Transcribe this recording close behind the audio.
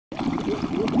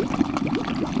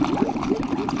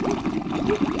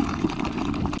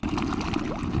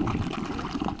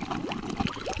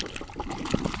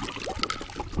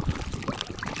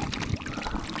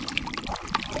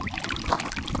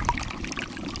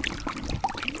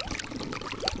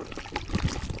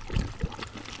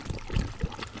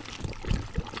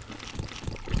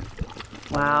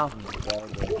Wow.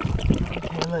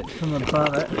 Okay, look from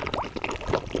above it.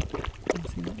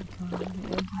 See what the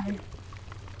edge here.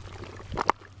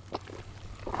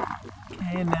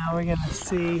 Okay, and now we're going to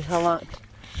see how long.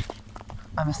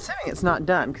 I'm assuming it's not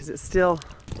done because it's still.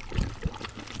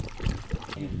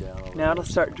 Now it'll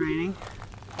start draining.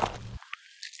 I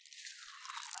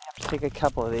have to take a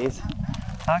couple of these.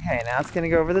 Okay, now it's going to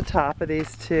go over the top of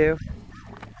these two.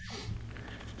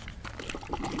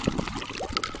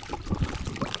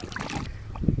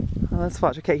 Well, let's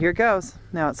watch. Okay, here it goes.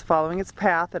 Now it's following its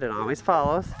path that it always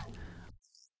follows.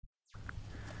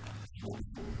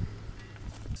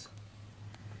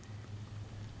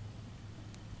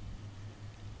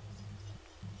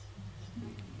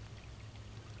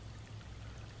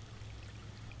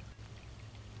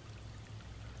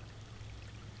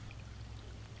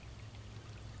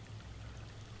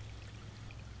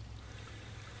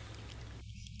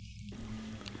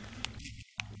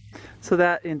 So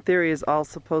that, in theory, is all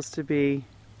supposed to be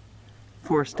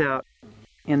forced out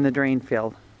in the drain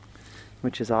field,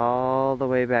 which is all the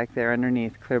way back there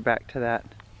underneath, clear back to that.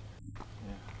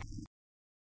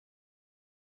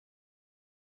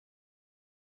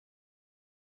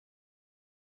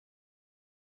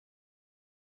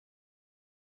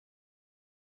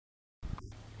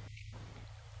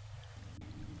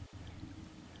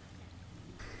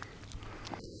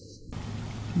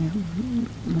 Yeah,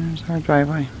 there's our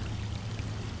driveway.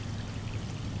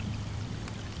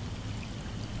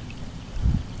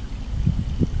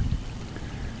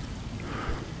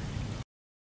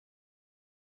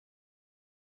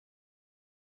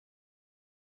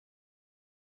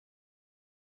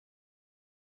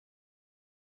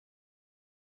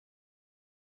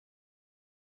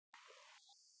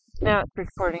 Now it's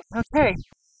recording. Okay,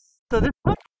 so this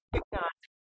pump is done.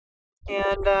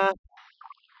 And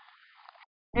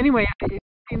anyway, if you've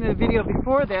seen the video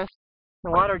before this,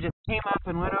 the water just came up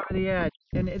and went over the edge.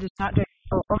 And it is not doing.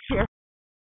 Oh, here.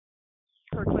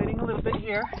 Percolating a little bit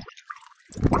here.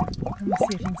 Let me see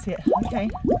if you can see it. Okay.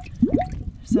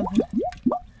 There's something.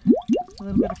 A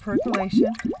little bit of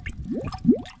percolation.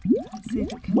 Let's see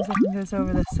if it comes up and goes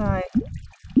over the side.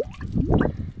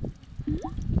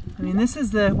 I mean, this is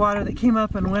the water that came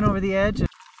up and went over the edge and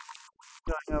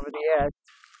going over the edge.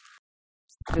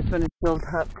 This one is filled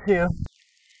up too.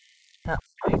 That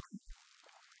way.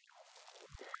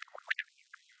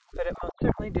 But it most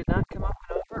certainly did not come up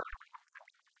and over.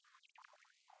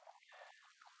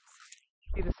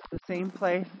 See, this is the same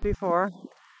place before.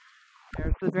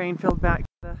 There's the drain field back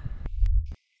to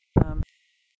the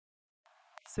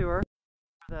sewer,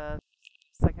 the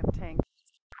second tank.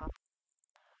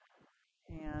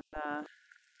 And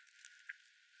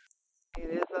it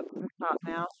is up to the top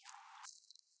now.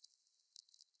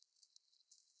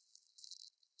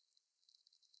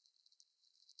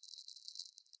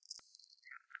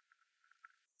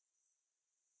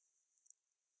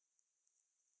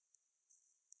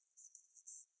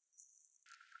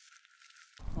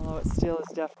 Although it still is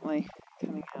definitely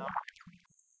coming out.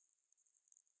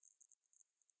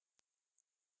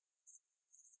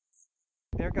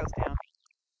 There it goes down.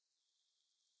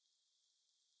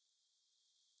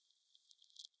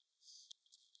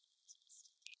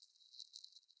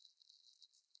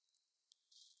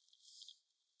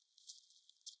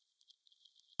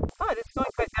 But it's going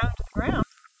back down to the ground.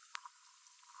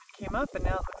 It came up and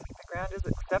now it looks like the ground is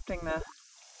accepting the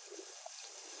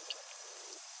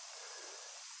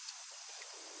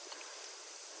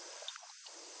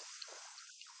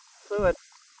fluid.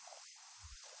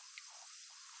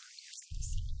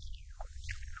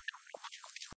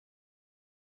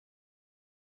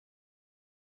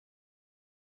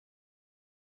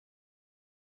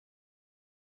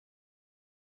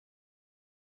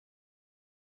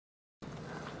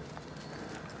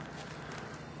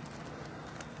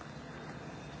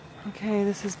 Okay,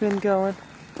 this has been going.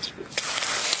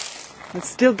 It's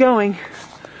still going.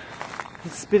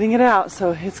 It's spitting it out,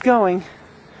 so it's going.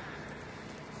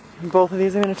 And both of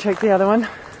these, I'm going to check the other one.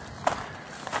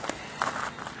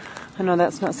 I know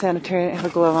that's not sanitary. I didn't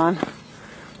have a glove on.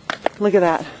 Look at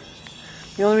that.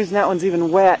 The only reason that one's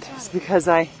even wet is because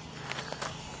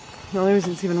The only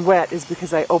reason it's even wet is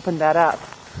because I opened that up.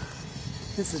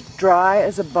 This is dry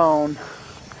as a bone.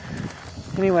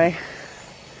 Anyway,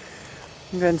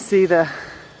 you can see the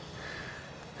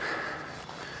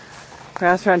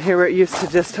grass around here where it used to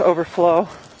just overflow.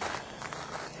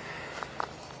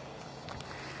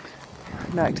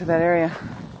 Back to that area.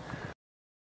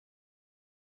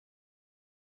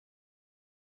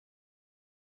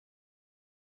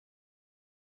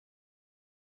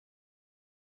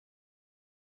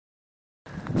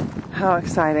 How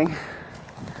exciting.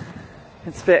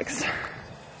 It's fixed.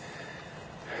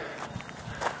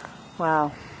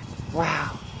 Wow.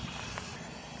 Wow.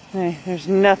 Hey, there's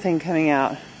nothing coming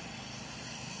out.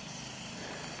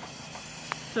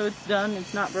 So it's done?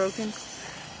 It's not broken?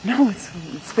 No, it's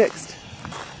fixed.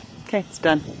 Okay, it's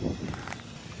done.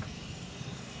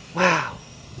 Wow.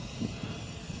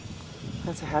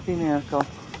 That's a happy miracle.